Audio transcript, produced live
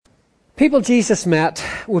People Jesus Met.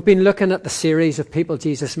 We've been looking at the series of People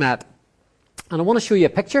Jesus Met. And I want to show you a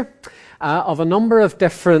picture of a number of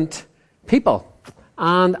different people.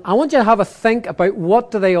 And I want you to have a think about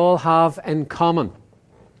what do they all have in common.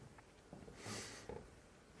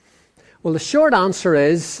 Well, the short answer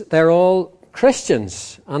is they're all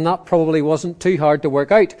Christians. And that probably wasn't too hard to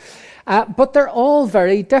work out. But they're all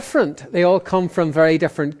very different. They all come from very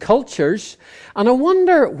different cultures. And I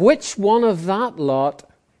wonder which one of that lot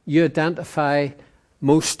you identify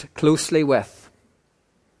most closely with.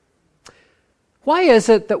 Why is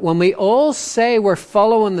it that when we all say we're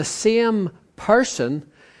following the same person,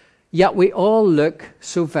 yet we all look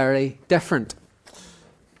so very different?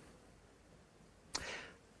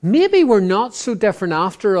 Maybe we're not so different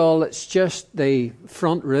after all. It's just the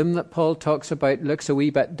front room that Paul talks about looks a wee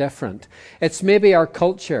bit different. It's maybe our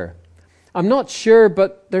culture. I'm not sure,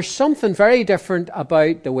 but there's something very different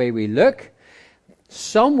about the way we look,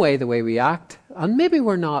 some way the way we act, and maybe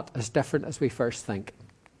we're not as different as we first think.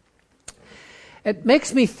 It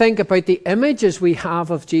makes me think about the images we have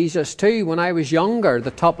of Jesus too. When I was younger, the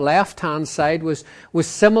top left-hand side was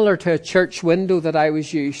similar to a church window that I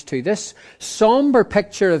was used to. This somber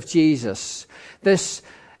picture of Jesus, this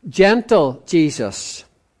gentle Jesus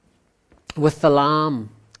with the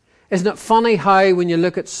lamb. Isn't it funny how when you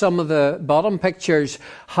look at some of the bottom pictures,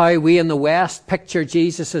 how we in the West picture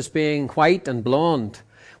Jesus as being white and blonde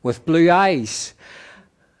with blue eyes.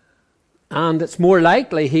 And it's more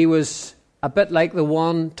likely he was a bit like the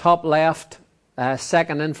one top left,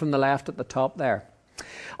 second in from the left at the top there.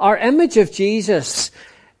 Our image of Jesus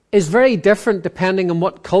is very different depending on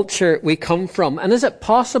what culture we come from. And is it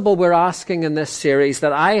possible, we're asking in this series,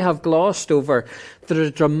 that I have glossed over the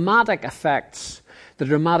dramatic effects, the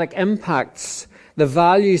dramatic impacts, the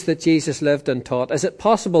values that Jesus lived and taught? Is it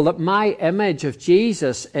possible that my image of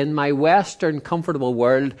Jesus in my Western comfortable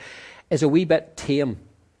world is a wee bit tame?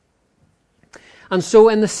 And so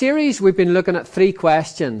in the series we've been looking at three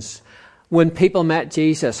questions when people met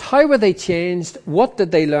Jesus. How were they changed? What did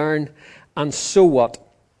they learn? And so what?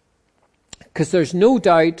 Because there's no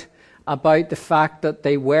doubt about the fact that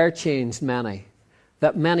they were changed, many.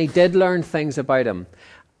 That many did learn things about him.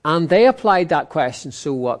 And they applied that question,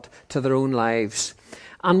 so what, to their own lives.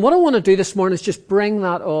 And what I want to do this morning is just bring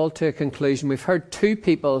that all to a conclusion. We've heard two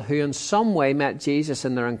people who in some way met Jesus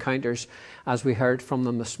in their encounters, as we heard from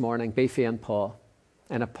them this morning, Beefy and Paul,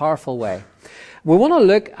 in a powerful way. We want to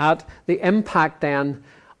look at the impact then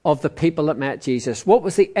of the people that met Jesus. What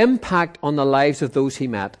was the impact on the lives of those he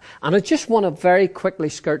met? And I just want to very quickly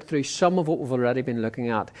skirt through some of what we've already been looking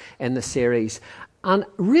at in the series. And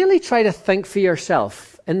really try to think for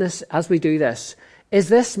yourself in this, as we do this, is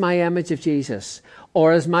this my image of Jesus?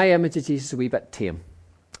 Or is my image of Jesus a wee bit tame?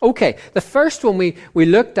 Okay, the first one we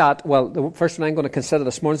looked at, well, the first one I'm going to consider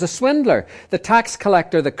this morning is the swindler, the tax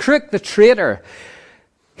collector, the crook, the traitor.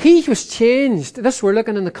 He was changed. This we're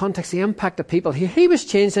looking in the context, the impact of people. He was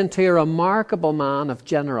changed into a remarkable man of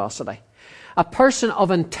generosity. A person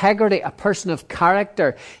of integrity, a person of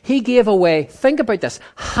character. He gave away, think about this,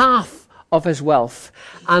 half of his wealth.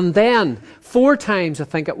 And then, 4 times, I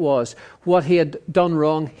think it was, what he had done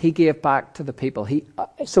wrong, he gave back to the people.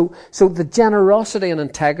 So the generosity and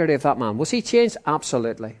integrity of that man. Was he changed?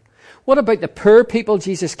 Absolutely. What about the poor people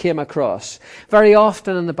Jesus came across? Very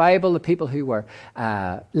often in the Bible, the people who were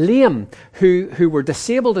lame, who were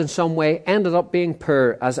disabled in some way, ended up being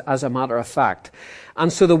poor as a matter of fact.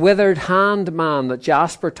 And so the withered hand man that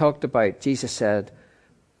Jasper talked about, Jesus said,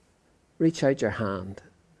 reach out your hand.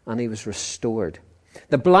 And he was restored.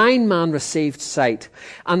 The blind man received sight.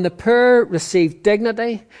 And the poor received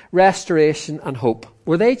dignity, restoration and hope.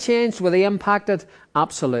 Were they changed? Were they impacted?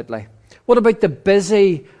 Absolutely. What about the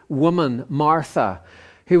busy woman, Martha,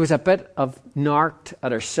 who was a bit of narked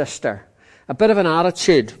at her sister? A bit of an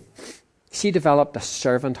attitude. She developed a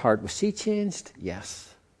servant heart. Was she changed?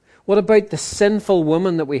 Yes. What about the sinful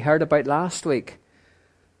woman that we heard about last week?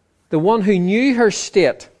 The one who knew her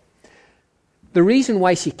state. The reason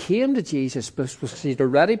why she came to Jesus was she'd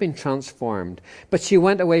already been transformed. But she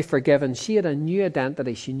went away forgiven. She had a new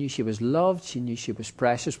identity. She knew she was loved. She knew she was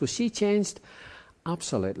precious. Was she changed?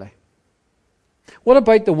 Absolutely. What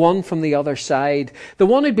about the one from the other side? The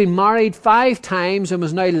one who'd been married 5 times and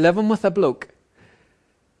was now living with a bloke.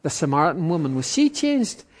 The Samaritan woman. Was she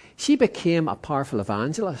changed? She became a powerful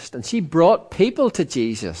evangelist. And she brought people to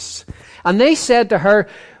Jesus. And they said to her,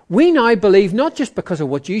 we now believe not just because of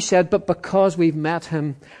what you said, but because we've met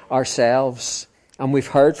him ourselves and we've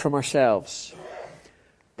heard from ourselves.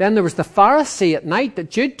 Then there was the Pharisee at night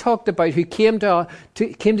that Jude talked about who came to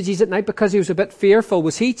Jesus at night because he was a bit fearful.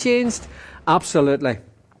 Was he changed? Absolutely.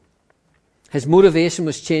 His motivation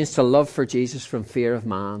was changed to love for Jesus from fear of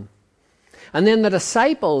man. And then the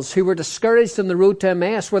disciples who were discouraged on the road to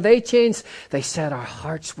Emmaus, were they changed? They said, our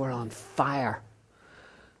hearts were on fire.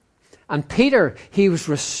 And Peter, he was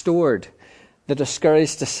restored, the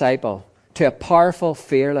discouraged disciple, to a powerful,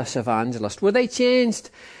 fearless evangelist. Were they changed?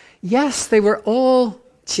 Yes, they were all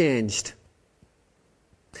changed.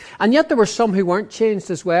 And yet there were some who weren't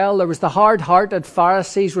changed as well. There was the hard-hearted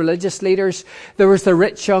Pharisees, religious leaders. There was the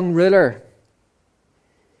rich young ruler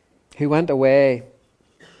who went away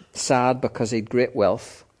sad because he'd great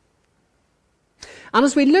wealth. And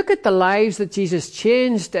as we look at the lives that Jesus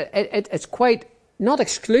changed, it's quite, not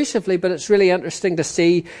exclusively, but it's really interesting to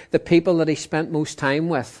see the people that he spent most time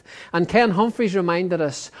with. And Ken Humphreys reminded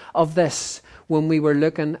us of this when we were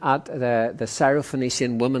looking at the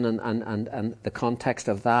Syrophoenician woman and the context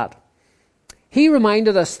of that. He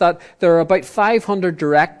reminded us that there are about 500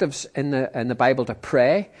 directives in the Bible to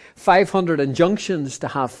pray, 500 injunctions to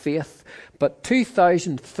have faith, but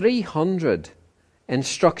 2,300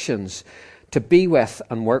 instructions to be with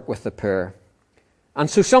and work with the poor. And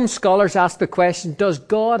so some scholars ask the question, does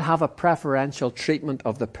God have a preferential treatment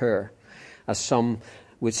of the poor, as some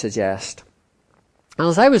would suggest? And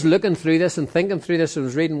as I was looking through this and thinking through this, I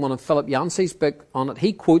was reading one of Philip Yancey's book on it.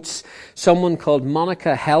 He quotes someone called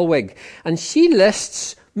Monica Helwig, and she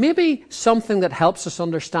lists maybe something that helps us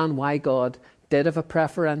understand why God did have a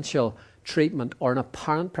preferential treatment or an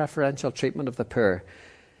apparent preferential treatment of the poor.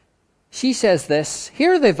 She says this,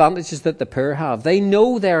 here are the advantages that the poor have. They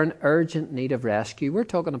know they're in urgent need of rescue. We're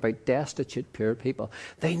talking about destitute, poor people.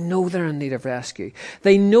 They know they're in need of rescue.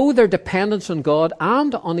 They know their dependence on God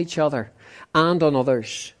and on each other and on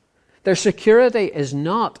others. Their security is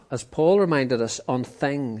not, as Paul reminded us, on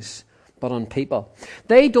things, but on people.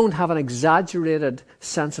 They don't have an exaggerated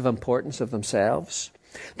sense of importance of themselves.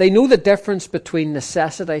 They know the difference between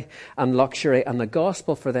necessity and luxury, and the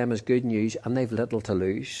gospel for them is good news, and they've little to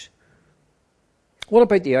lose. What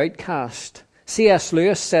about the outcast? C.S.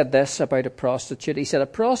 Lewis said this about a prostitute. He said, a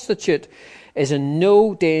prostitute is in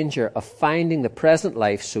no danger of finding the present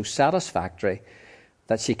life so satisfactory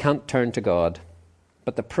that she can't turn to God.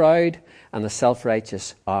 But the proud and the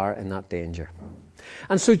self-righteous are in that danger.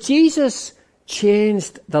 And so Jesus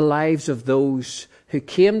changed the lives of those who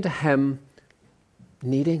came to him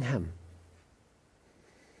needing him.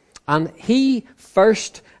 And he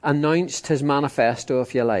first announced his manifesto,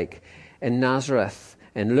 if you like, in Nazareth.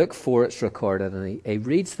 In Luke 4 it's recorded, and he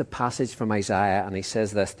reads the passage from Isaiah, and he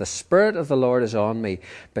says this, the Spirit of the Lord is on me,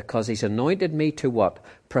 because he's anointed me to what?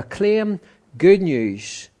 Proclaim good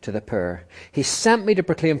news to the poor. He sent me to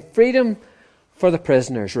proclaim freedom for the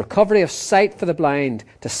prisoners, recovery of sight for the blind,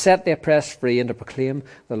 to set the oppressed free, and to proclaim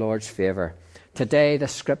the Lord's favour. Today the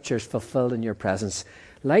scripture is fulfilled in your presence.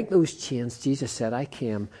 Like those chains, Jesus said, I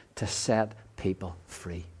came to set people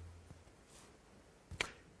free.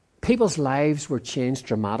 People's lives were changed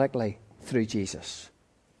dramatically through Jesus.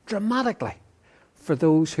 Dramatically. For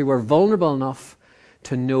those who were vulnerable enough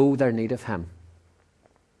to know their need of him.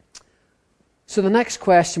 So the next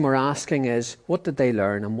question we're asking is, what did they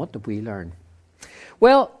learn and what did we learn?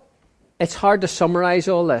 Well, it's hard to summarise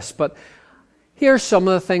all this, but here's some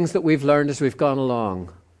of the things that we've learned as we've gone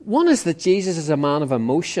along. One is that Jesus is a man of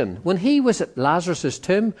emotion. When he was at Lazarus'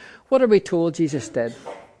 tomb, what are we told Jesus did?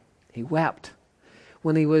 He wept.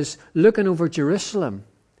 When he was looking over Jerusalem,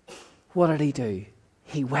 what did he do?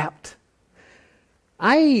 He wept.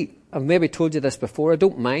 I have maybe told you this before. I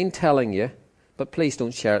don't mind telling you, but please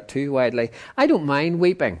don't share it too widely. I don't mind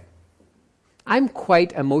weeping. I'm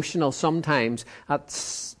quite emotional sometimes at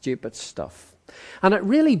stupid stuff. And it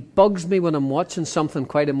really bugs me when I'm watching something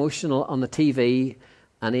quite emotional on the TV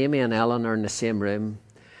and Amy and Ellen are in the same room.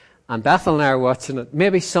 And Bethel and I are watching it.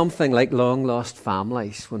 Maybe something like Long Lost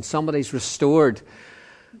Families, when somebody's restored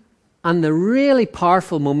and the really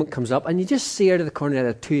powerful moment comes up and you just see out of the corner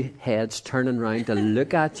of two heads turning round to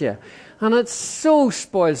look at you. And it so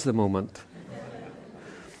spoils the moment.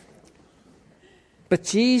 But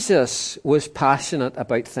Jesus was passionate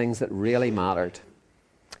about things that really mattered.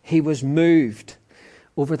 He was moved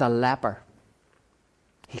over the leper.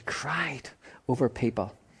 He cried over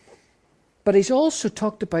people. But he's also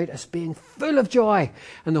talked about as being full of joy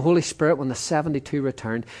in the Holy Spirit when the 72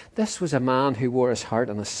 returned. This was a man who wore his heart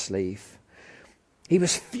on his sleeve. He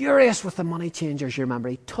was furious with the money changers, you remember.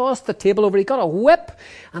 He tossed the table over, he got a whip,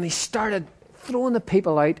 and he started throwing the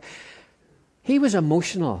people out. He was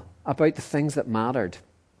emotional about the things that mattered.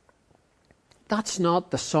 That's not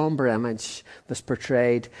the somber image that's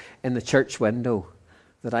portrayed in the church window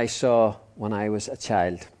that I saw when I was a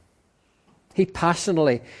child. He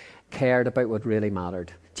passionately cared about what really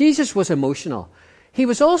mattered. Jesus was emotional. he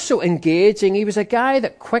was also engaging. He was a guy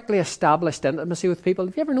that quickly established intimacy with people.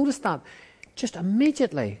 Have you ever noticed that? Just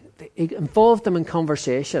immediately, he involved them in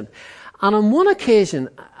conversation. And on one occasion,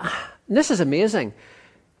 and this is amazing,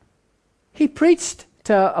 he preached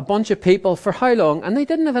to a bunch of people for how long? And they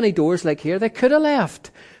didn't have any doors like here. They could have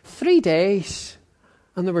left. 3 days.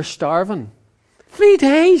 And they were starving. 3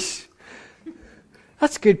 days.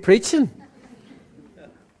 That's good preaching.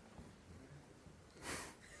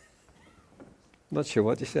 Not sure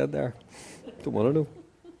what you said there. Don't want to know.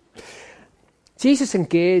 Jesus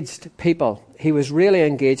engaged people. He was really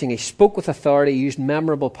engaging. He spoke with authority. He used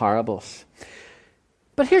memorable parables.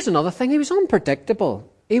 But here's another thing. He was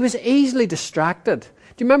unpredictable. He was easily distracted.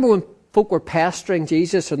 Do you remember when folk were pestering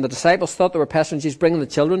Jesus and the disciples thought they were pestering Jesus, bringing the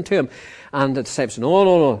children to him? And the disciples said,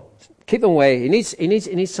 no, keep them away. He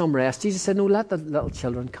needs some rest. Jesus said, no, let the little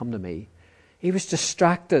children come to me. He was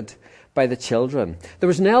distracted by the children. There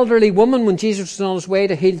was an elderly woman when Jesus was on his way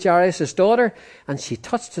to heal Jairus' daughter, and she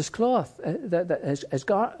touched his cloth, his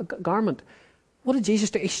garment. What did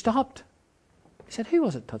Jesus do? He stopped. He said, who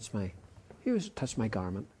touched my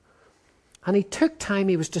garment? And he took time.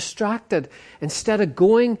 He was distracted. Instead of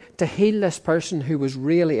going to heal this person who was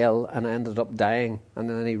really ill and ended up dying, and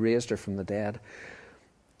then he raised her from the dead.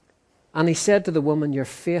 And he said to the woman, your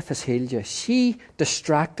faith has healed you. She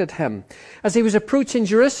distracted him. As he was approaching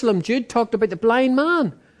Jerusalem, Jude talked about the blind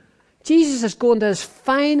man. Jesus is going to his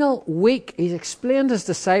final week. He's explained to his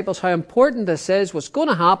disciples how important this is, what's going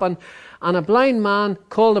to happen. And a blind man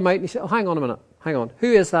called him out and he said, hang on a minute,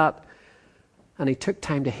 who is that? And he took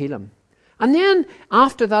time to heal him. And then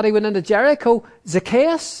after that he went into Jericho.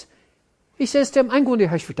 Zacchaeus, he says to him, I'm going to your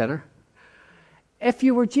house for dinner. If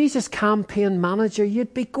you were Jesus' campaign manager,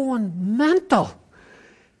 you'd be going mental.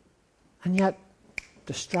 And yet,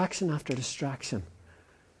 distraction after distraction.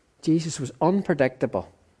 Jesus was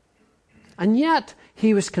unpredictable. And yet,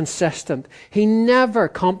 he was consistent. He never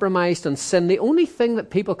compromised on sin. The only thing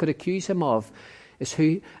that people could accuse him of is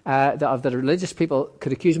the religious people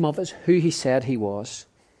could accuse him of is who he said he was.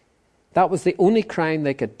 That was the only crime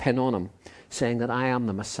they could pin on him, saying that I am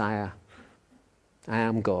the Messiah. I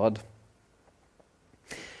am God.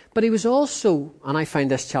 But he was also, and I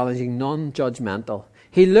find this challenging, non-judgmental.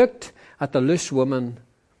 He looked at the loose woman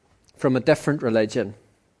from a different religion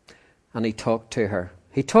and he talked to her.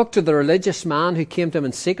 He talked to the religious man who came to him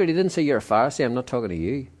in secret. He didn't say, you're a Pharisee, I'm not talking to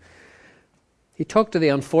you. He talked to the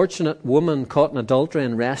unfortunate woman caught in adultery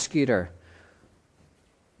and rescued her.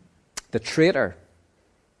 The traitor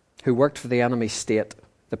who worked for the enemy state.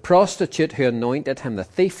 The prostitute who anointed him. The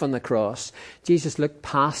thief on the cross. Jesus looked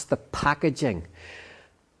past the packaging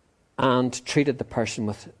and treated the person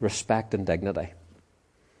with respect and dignity.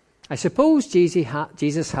 I suppose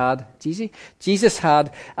Jesus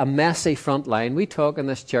had a messy front line. We talk in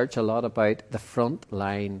this church a lot about the front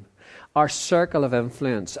line, our circle of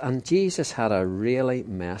influence, and Jesus had a really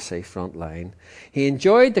messy front line. He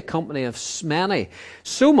enjoyed the company of many,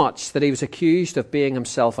 so much that he was accused of being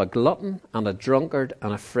himself a glutton and a drunkard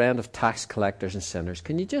and a friend of tax collectors and sinners.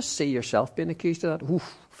 Can you just see yourself being accused of that?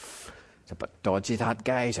 Oof. It's a bit dodgy, that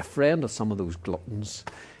guy. He's a friend of some of those gluttons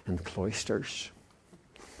in cloisters.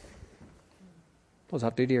 What does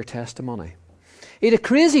that do to your testimony? He had a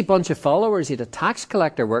crazy bunch of followers. He had a tax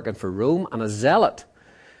collector working for Rome and a zealot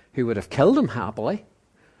who would have killed him happily.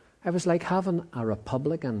 It was like having a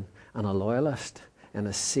Republican and a loyalist in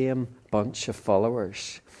the same bunch of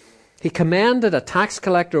followers. He commended a tax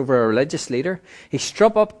collector over a religious leader. He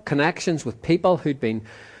struck up connections with people who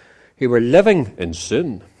were living in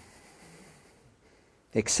sin.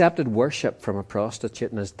 He accepted worship from a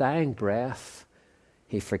prostitute. In his dying breath,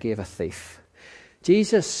 he forgave a thief.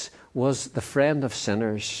 Jesus was the friend of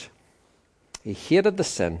sinners. He hated the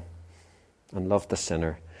sin and loved the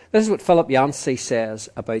sinner. This is what Philip Yancey says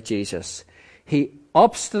about Jesus.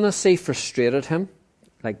 Obstinacy frustrated him,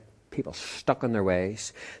 like people stuck in their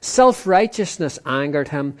ways. Self-righteousness angered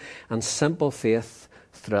him, and simple faith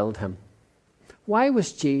thrilled him. Why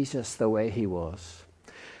was Jesus the way he was?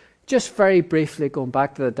 Just very briefly, going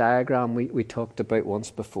back to the diagram we talked about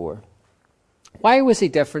once before. Why was he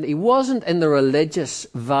different? He wasn't in the religious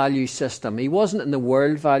value system. He wasn't in the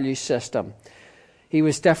world value system. He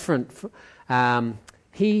was different.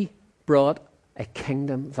 He brought a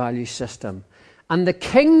kingdom value system. And the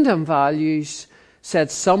kingdom values said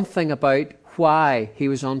something about why he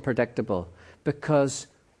was unpredictable. Because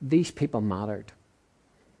these people mattered.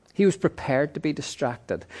 He was prepared to be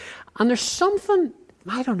distracted. And there's something,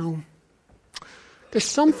 I don't know, there's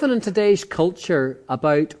something in today's culture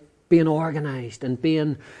about being organised and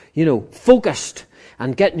being, focused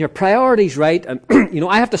and getting your priorities right. And,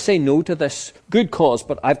 I have to say no to this good cause,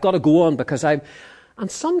 but I've got to go on because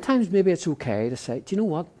And sometimes maybe it's okay to say, do you know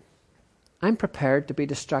what? I'm prepared to be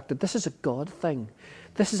distracted. This is a God thing.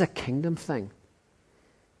 This is a kingdom thing.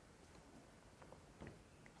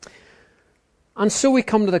 And so we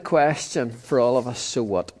come to the question for all of us, so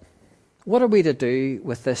what? What are we to do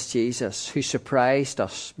with this Jesus who surprised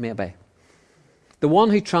us, maybe? The one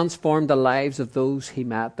who transformed the lives of those he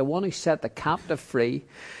met, the one who set the captive free,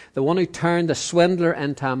 the one who turned the swindler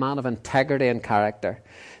into a man of integrity and character,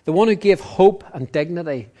 the one who gave hope and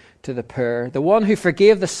dignity to the poor, the one who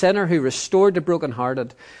forgave the sinner, who restored the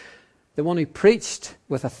brokenhearted, the one who preached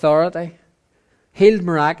with authority, healed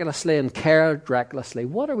miraculously and cared recklessly.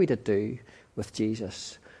 What are we to do with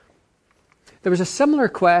Jesus? There was a similar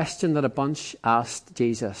question that a bunch asked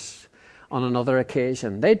Jesus on another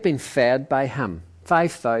occasion. They'd been fed by him,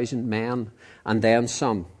 5,000 men and then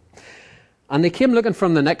some. And they came looking for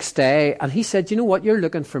him the next day, and he said, you know what, you're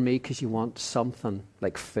looking for me because you want something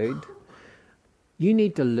like food. You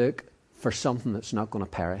need to look for something that's not going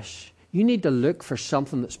to perish. You need to look for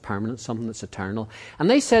something that's permanent, something that's eternal. And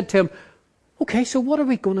they said to him, okay, so what are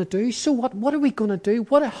we going to do? So what are we going to do?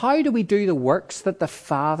 How do we do the works that the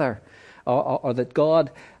Father or that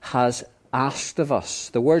God has asked of us?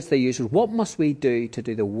 The words they use are, what must we do to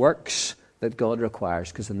do the works that God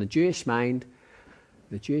requires? Because in the Jewish mind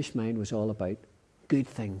was all about good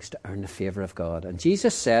things to earn the favour of God. And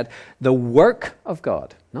Jesus said, the work of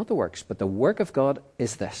God, not the works, but the work of God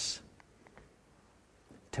is this: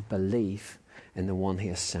 to believe in the one he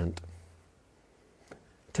has sent.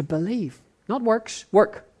 To believe, not works,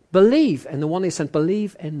 work. Believe in the one he sent.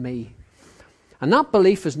 Believe in me. And that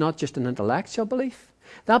belief is not just an intellectual belief.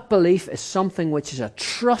 That belief is something which is a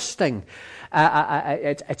trusting,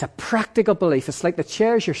 it's a practical belief. It's like the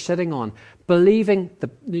chairs you're sitting on. Believing,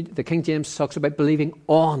 the King James talks about believing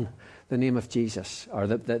on the name of Jesus, or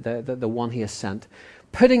the one he has sent.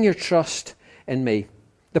 Putting your trust in me.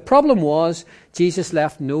 The problem was, Jesus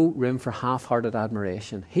left no room for half-hearted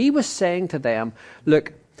admiration. He was saying to them,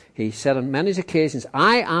 look, he said on many occasions,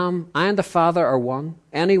 I and the Father are one.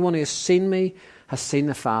 Anyone who has seen me has seen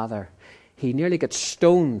the Father. He nearly got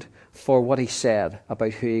stoned for what he said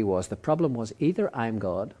about who he was. The problem was, either I'm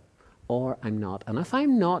God or I'm not. And if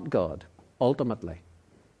I'm not God, ultimately,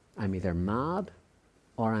 I'm either mad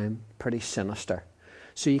or I'm pretty sinister.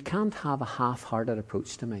 So you can't have a half-hearted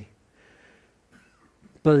approach to me.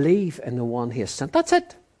 Believe in the one he has sent. That's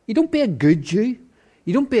it. You don't be a good Jew.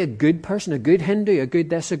 You don't be a good person, a good Hindu, a good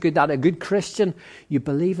this, a good that, a good Christian. You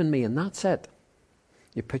believe in me, and that's it.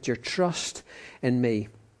 You put your trust in me.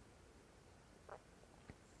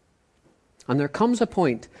 And there comes a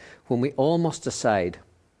point when we all must decide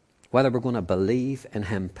whether we're going to believe in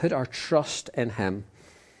him, put our trust in him.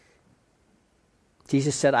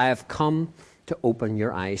 Jesus said, I have come to open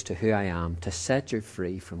your eyes to who I am, to set you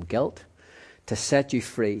free from guilt, to set you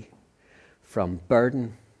free from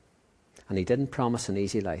burden. And he didn't promise an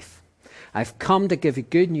easy life. I've come to give you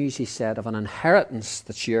good news, he said, of an inheritance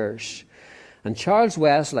that's yours. And Charles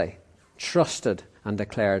Wesley trusted and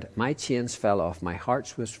declared, my chains fell off, my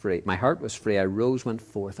heart was free, I rose, went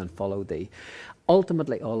forth and followed thee.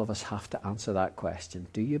 Ultimately, all of us have to answer that question.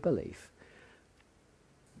 Do you believe?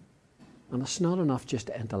 And it's not enough just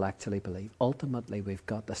to intellectually believe. Ultimately, we've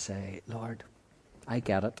got to say, Lord, I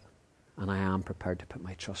get it, and I am prepared to put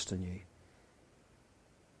my trust in you.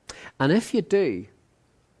 And if you do,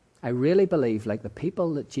 I really believe, like the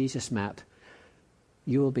people that Jesus met,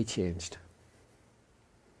 you will be changed.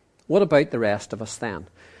 What about the rest of us then,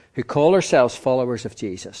 who call ourselves followers of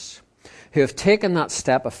Jesus, who have taken that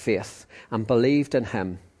step of faith and believed in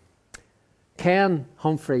him? Ken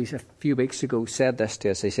Humphreys a few weeks ago said this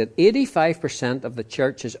to us. He said, 85% of the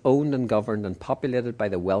church is owned and governed and populated by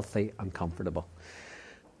the wealthy and comfortable.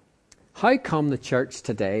 How come the church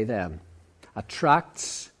today then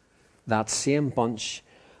attracts that same bunch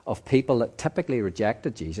of people that typically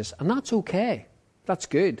rejected Jesus? And that's okay. That's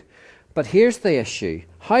good. But here's the issue.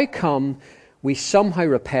 How come we somehow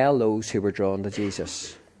repel those who were drawn to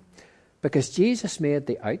Jesus? Because Jesus made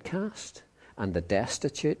the outcast and the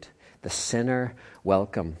destitute, the sinner,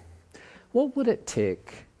 welcome. What would it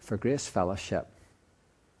take for Grace Fellowship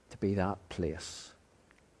to be that place?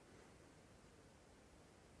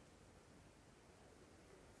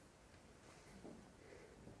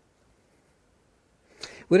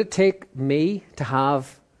 Would it take me to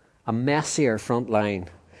have a messier front line?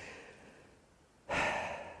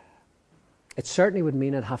 It certainly would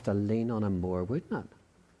mean I'd have to lean on him more, wouldn't it?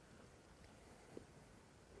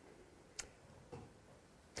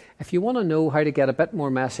 If you want to know how to get a bit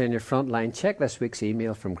more messy in your front line, check this week's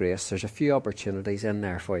email from Grace. There's a few opportunities in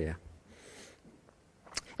there for you.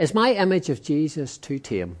 Is my image of Jesus too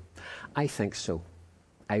tame? I think so.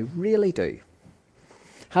 I really do.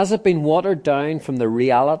 Has it been watered down from the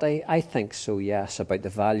reality? I think so, yes, about the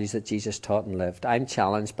values that Jesus taught and lived. I'm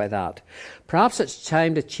challenged by that. Perhaps it's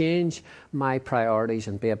time to change my priorities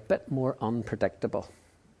and be a bit more unpredictable.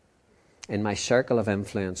 In my circle of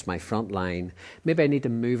influence, my front line, maybe I need to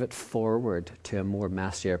move it forward to a more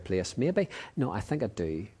messier place. Maybe, no, I think I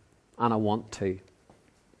do, and I want to.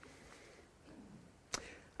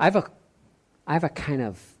 I have a kind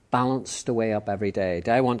of balanced the way up every day.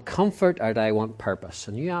 Do I want comfort or do I want purpose?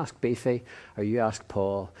 And you ask Beefy or you ask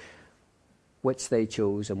Paul which they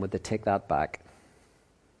chose and would they take that back?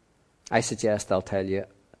 I suggest they'll tell you,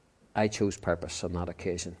 I chose purpose on that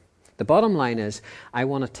occasion. The bottom line is, I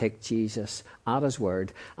want to take Jesus at his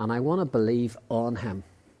word and I want to believe on him.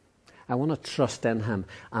 I want to trust in him.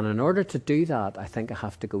 And in order to do that, I think I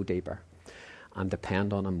have to go deeper and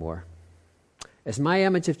depend on him more. Is my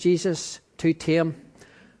image of Jesus too tame?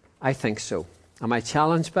 I think so. Am I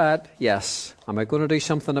challenged by it? Yes. Am I going to do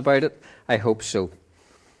something about it? I hope so.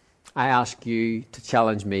 I ask you to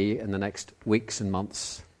challenge me in the next weeks and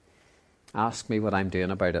months. Ask me what I'm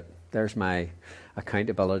doing about it. There's my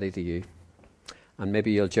accountability to you. And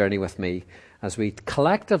maybe you'll journey with me as we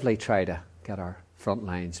collectively try to get our front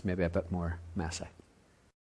lines maybe a bit more messy.